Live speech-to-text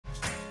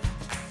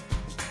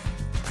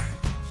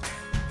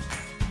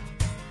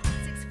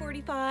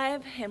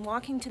drive and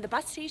walking to the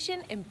bus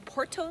station in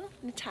Puerto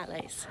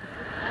Natales.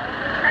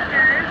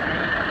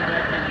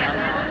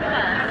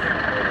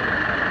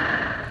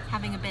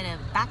 Having a bit of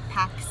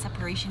backpack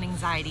separation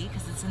anxiety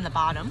because it's in the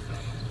bottom,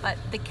 but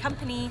the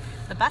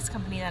bus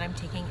company that I'm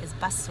taking is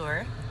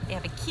Bussour. They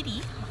have a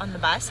kitty on the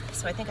bus,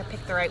 so I think I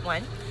picked the right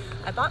one.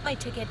 I bought my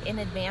ticket in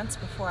advance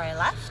before I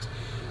left,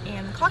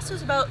 and the cost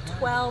was about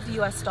 $12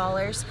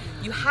 US.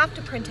 You have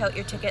to print out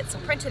your ticket, so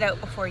print it out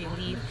before you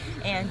leave,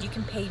 and you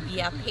can pay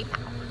via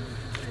PayPal.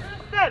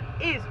 Step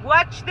is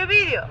watch the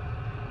video.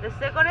 The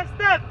second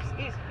step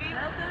is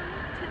welcome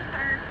to the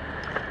park.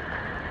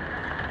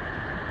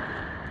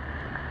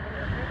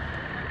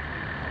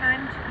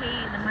 Time to pay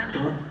the money.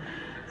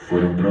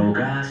 Fueron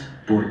provocadas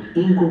por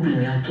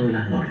incumplimiento de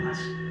las normas.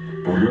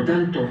 Por lo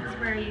tanto, this is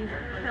where you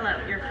fill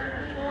out your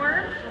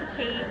form to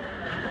pay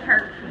the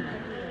park fee.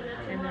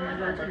 And then we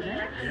go to the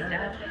next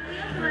step.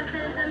 You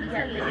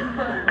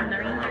put on the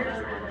rangers.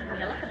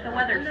 You look at the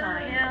weather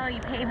sign. Now you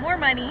pay more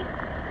money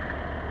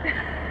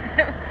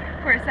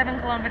for a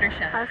 7-kilometer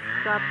shift. Us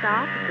dropped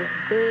off at this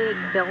big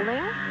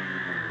building.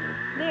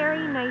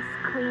 Very nice,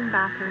 clean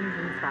bathrooms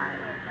inside.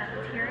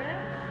 Cafeteria.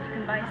 You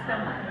can buy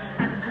some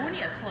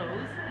Patagonia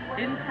clothes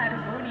in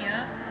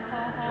Patagonia.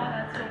 Haha,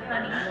 that's so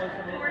funny.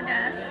 Or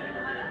desk.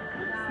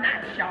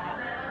 Snack shop.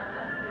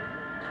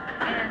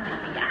 And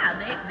yeah,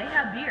 they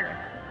have beer.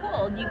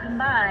 Cool, you can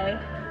buy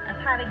a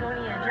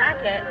Patagonia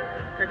jacket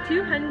for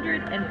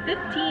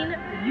 $215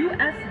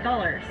 US.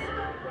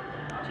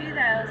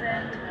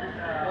 2,000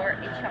 for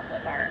a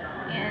chocolate bar.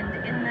 And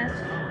in this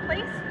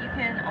place, you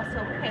can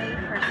also pay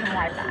for some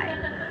Wi-Fi.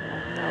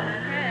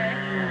 Okay.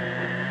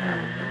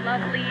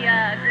 Lovely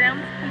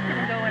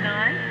groundskeeping going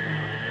on.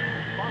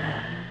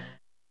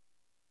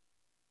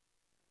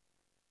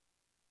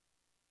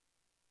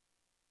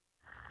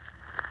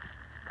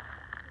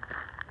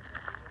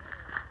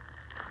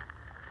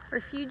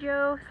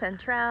 Refugio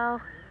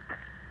Central,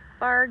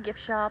 bar, gift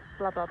shop,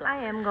 blah blah blah.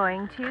 I am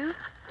going to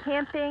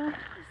camping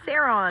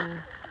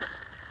Seron.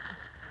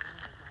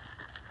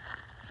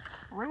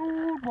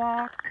 Road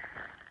walk.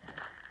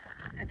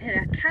 I've hit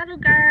a cattle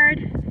guard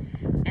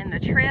and the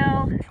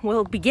trail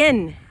will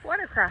begin.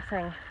 Water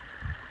crossing.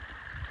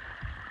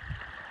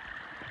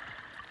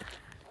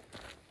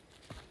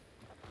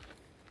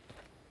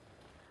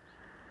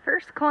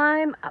 First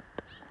climb up.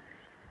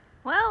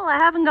 Well, I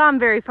haven't gone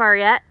very far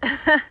yet.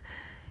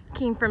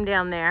 Came from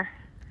down there.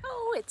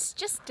 Oh, it's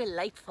just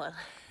delightful.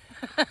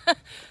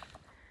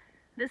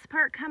 This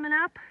part coming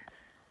up,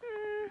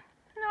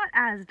 not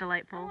as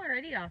delightful. I'm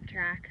already off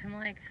track. I'm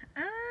like,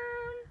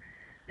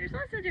 there's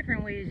lots of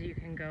different ways you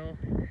can go,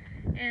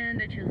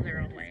 and I chose the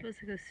wrong way. I'm supposed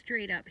to go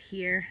straight up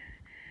here,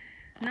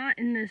 not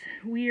in this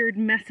weird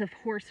mess of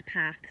horse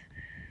paths.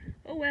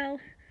 Oh well,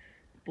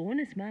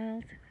 bonus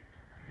miles.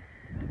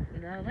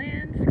 The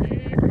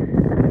landscape.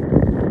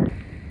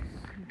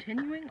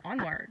 Continuing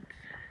onwards.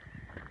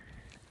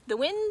 The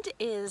wind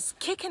is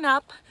kicking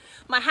up.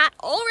 My hat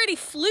already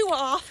flew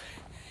off.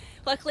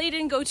 Luckily it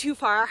didn't go too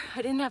far.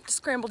 I didn't have to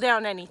scramble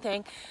down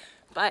anything.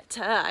 But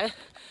I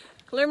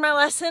learned my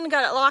lesson,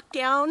 got it locked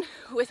down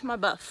with my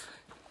buff.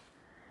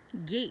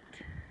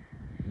 Gate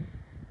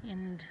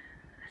and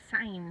a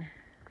sign.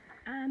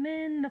 I'm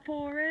in the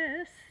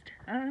forest.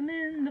 I'm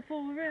in the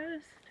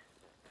forest.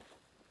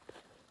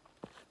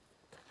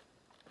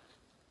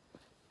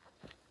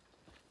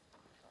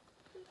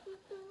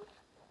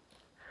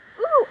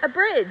 Ooh, a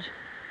bridge.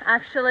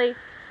 Actually,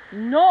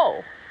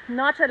 no,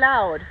 not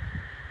allowed.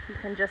 You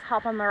can just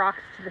hop on the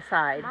rocks to the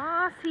side.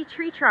 Mossy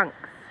tree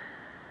trunks.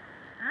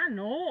 I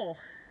know.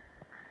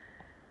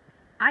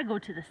 I go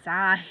to the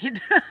side.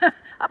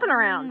 Up and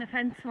around the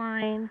fence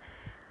line.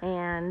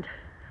 And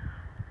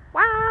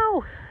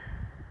wow.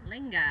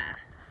 Linga.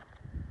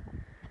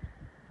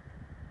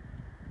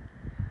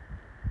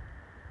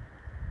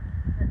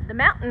 The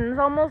mountains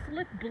almost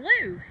look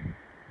blue.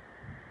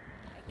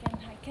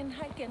 Hiking,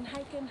 hiking,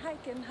 hiking,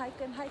 hiking,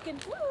 hiking, hiking,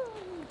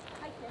 woo!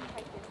 Hiking,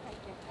 hiking,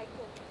 hiking,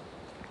 hiking.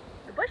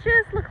 The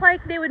bushes look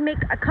like they would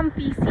make a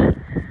comfy seat,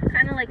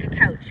 kind of like a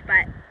couch,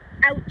 but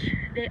ouch,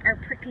 they are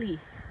prickly.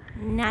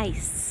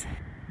 Nice.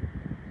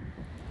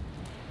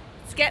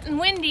 It's getting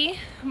windy.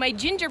 My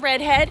gingerbread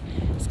head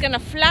is gonna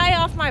fly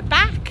off my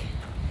back.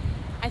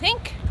 I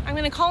think I'm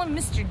gonna call him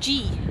Mr.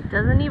 G.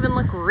 Doesn't even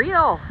look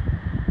real.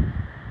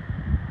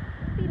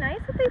 It'd be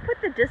nice if they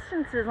put the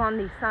distances on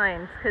these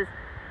signs, because,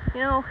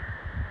 you know,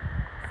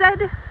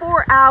 said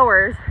 4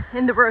 hours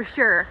in the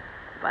brochure,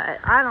 but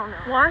I don't know.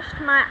 Washed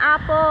my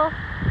apple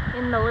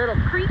in the little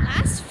creek.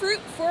 Last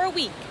fruit for a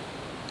week.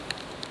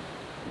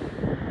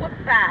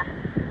 Whoop-ah.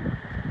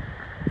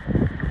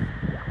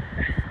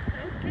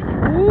 Okay.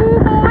 Ooh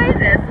boy,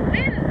 this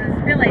wind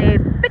is really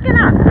picking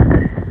up.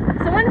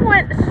 Someone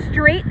went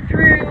straight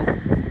through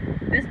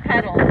this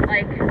puddle.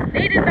 Like,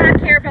 they did not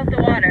care about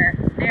the water.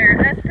 There,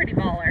 that's pretty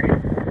baller.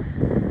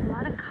 A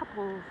lot of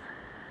couples.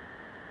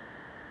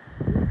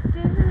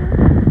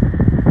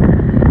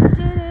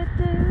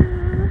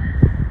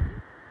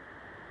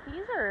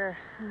 These are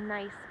a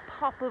nice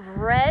pop of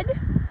red.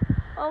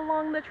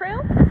 along the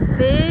trail.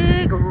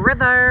 Big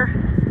river.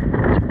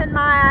 Keeping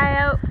my eye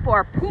out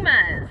for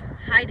pumas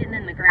hiding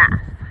in the grass.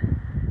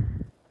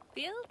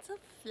 Fields of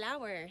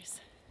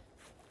flowers.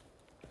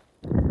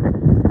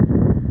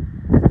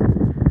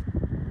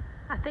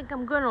 I think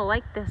I'm gonna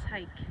like this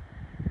hike.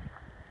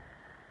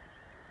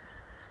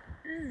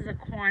 This is a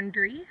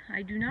quandary.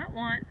 I do not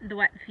want the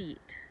wet feet.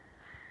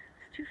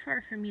 It's too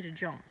far for me to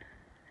jump.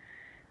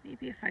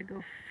 Maybe if I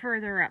go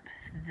further up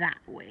that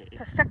way.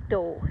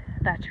 Perfecto.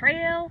 The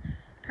trail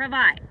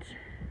provides.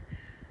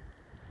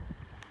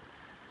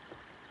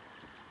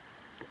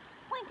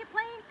 Plank it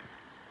plank.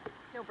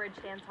 No bridge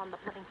dance on the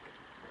plank.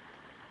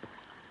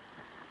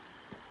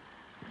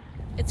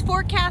 It's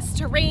forecast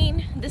to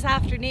rain this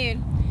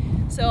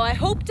afternoon, so I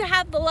hope to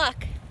have the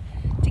luck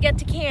to get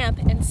to camp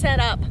and set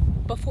up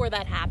before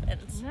that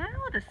happens.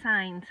 Now the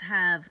signs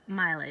have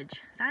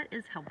mileage. That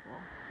is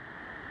helpful.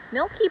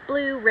 Milky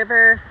blue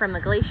river from the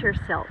glacier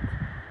silt.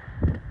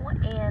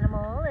 What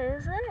animal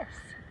is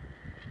this?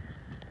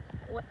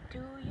 What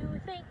do you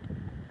think?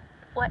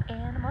 What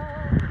animal?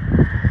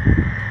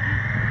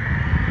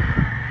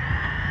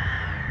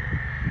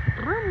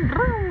 Vroom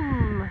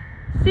vroom!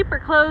 Super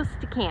close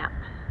to camp.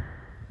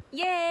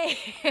 Yay!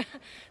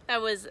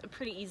 That was a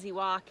pretty easy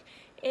walk.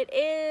 It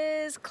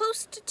is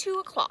close to 2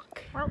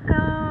 o'clock.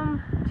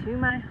 Welcome to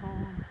my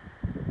home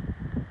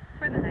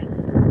for the night.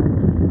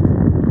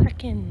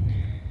 Check in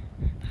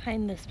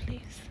behind this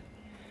place.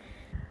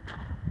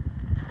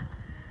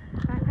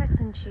 Backpacks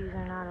and shoes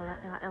are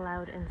not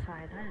allowed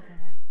inside. That is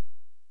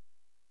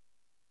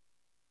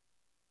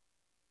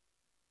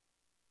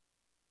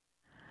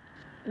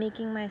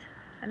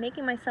I'm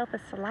making myself a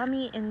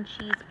salami and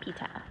cheese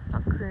pita.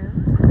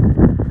 Room.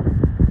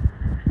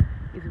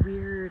 These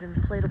weird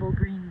inflatable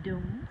green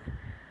domes.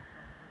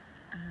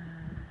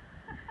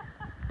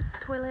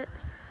 Toilet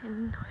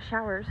and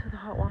showers with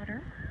hot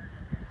water.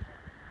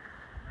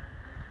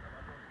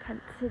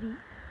 Tent city.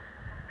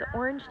 The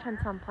orange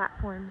tents on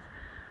platforms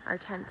are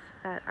tents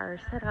that are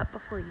set up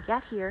before you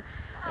get here,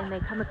 and they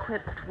come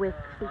equipped with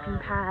sleeping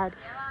pad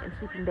and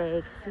sleeping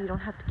bag, so you don't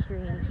have to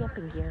carry any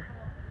camping gear.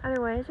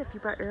 Otherwise, if you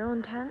brought your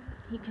own tent,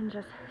 you can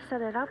just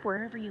set it up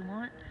wherever you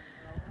want.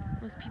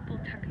 Most people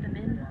tuck them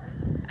in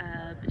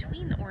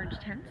between the orange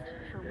tents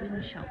for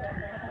wind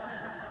shelter.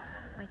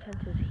 My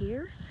tent is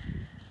here,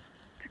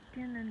 tucked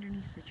in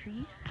underneath the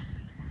tree,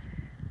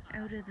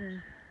 out of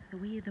the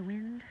way of the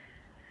wind,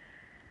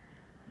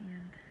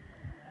 and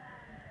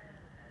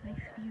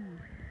nice view.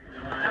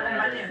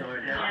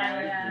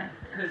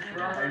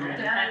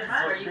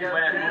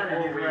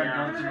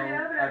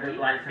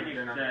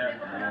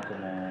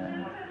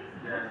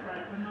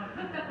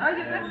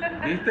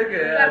 ¿Viste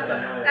que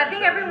I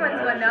think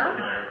everyone's one, no?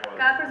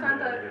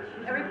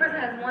 Every person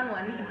has one.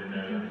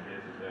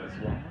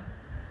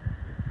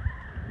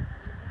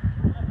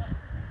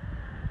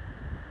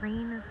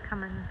 Rain is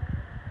coming.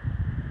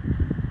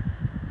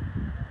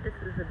 This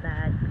is a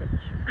bad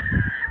pitch.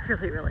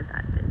 really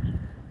bad pitch.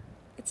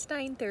 It's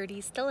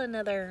 9:30, still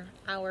another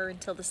hour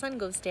until the sun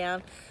goes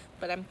down,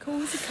 but I'm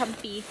cozy,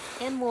 comfy,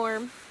 and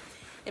warm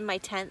in my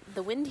tent.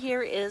 The wind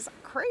here is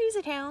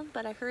crazy town,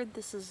 but I heard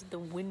this is the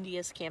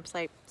windiest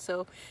campsite,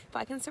 so if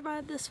I can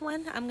survive this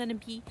one, I'm gonna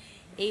be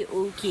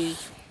a-okay.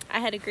 I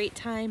had a great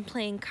time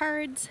playing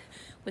cards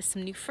with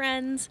some new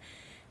friends,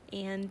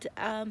 and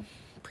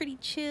pretty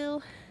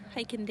chill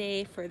hiking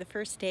day for the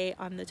first day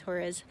on the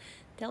Torres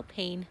Del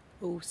Paine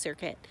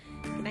circuit.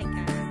 Good night,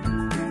 guys.